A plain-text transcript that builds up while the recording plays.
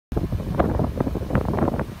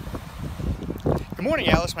Good morning,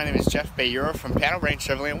 Alice. My name is Jeff Bayura from Paddle Ranch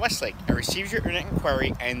Chevrolet in Westlake. I received your internet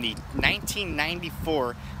inquiry on the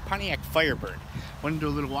 1994 Pontiac Firebird. I wanted to do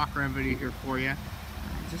a little walk around video here for you,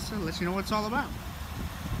 just to let you know what it's all about.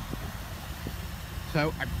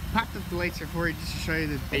 So I popped up the lights here for you just to show you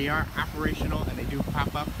that they are operational and they do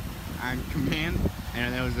pop up on command. I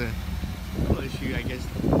know that was a little issue, I guess,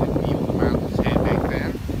 that the older models had back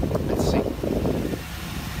then. Let's see.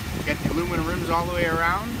 Got the aluminum rims all the way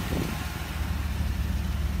around.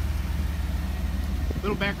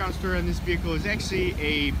 Little background story on this vehicle is actually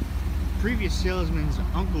a previous salesman's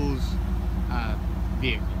uncle's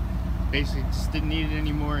vehicle. Basically just didn't need it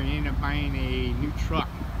anymore and ended up buying a new truck.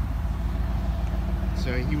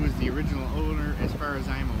 So he was the original owner as far as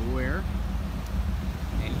I'm aware.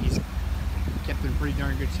 And he's kept in pretty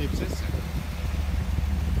darn good shape since then.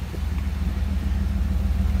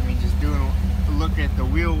 I mean, just doing a look at the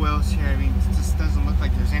wheel wells here, I mean, it just doesn't look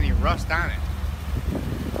like there's any rust on it.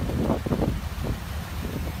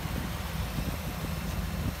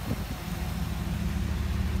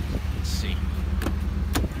 See.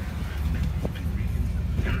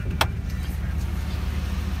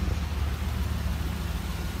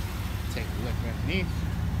 Take a look underneath.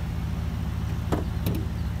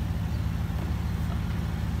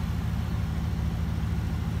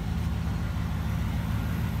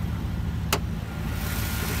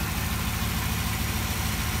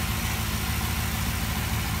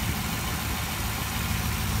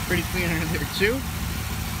 Pretty clean under there too.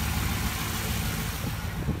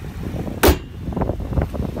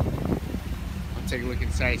 Take a look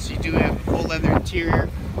inside. So you do have a full leather interior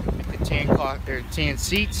with the tan cloth or tan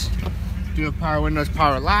seats. Do have power windows,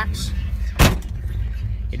 power locks.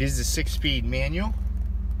 It is a 6-speed manual.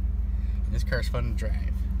 And this car's fun to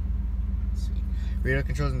drive. Let's see. Radio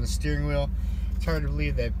controls on the steering wheel. It's hard to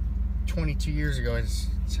believe that 22 years ago, is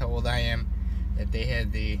how old I am, that they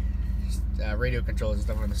had the radio controls and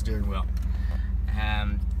stuff on the steering wheel.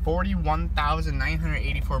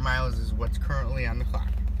 41,984 miles is what's currently on the clock.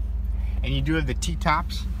 And you do have the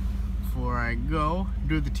T-tops. Before I go,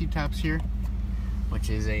 do have the T-tops here, which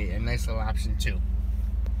is a nice little option too.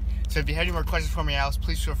 So if you have any more questions for me, Alice,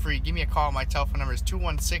 please feel free. Give me a call. My telephone number is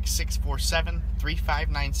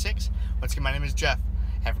 216-647-3596. Once again, my name is Jeff.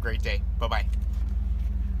 Have a great day. Bye-bye.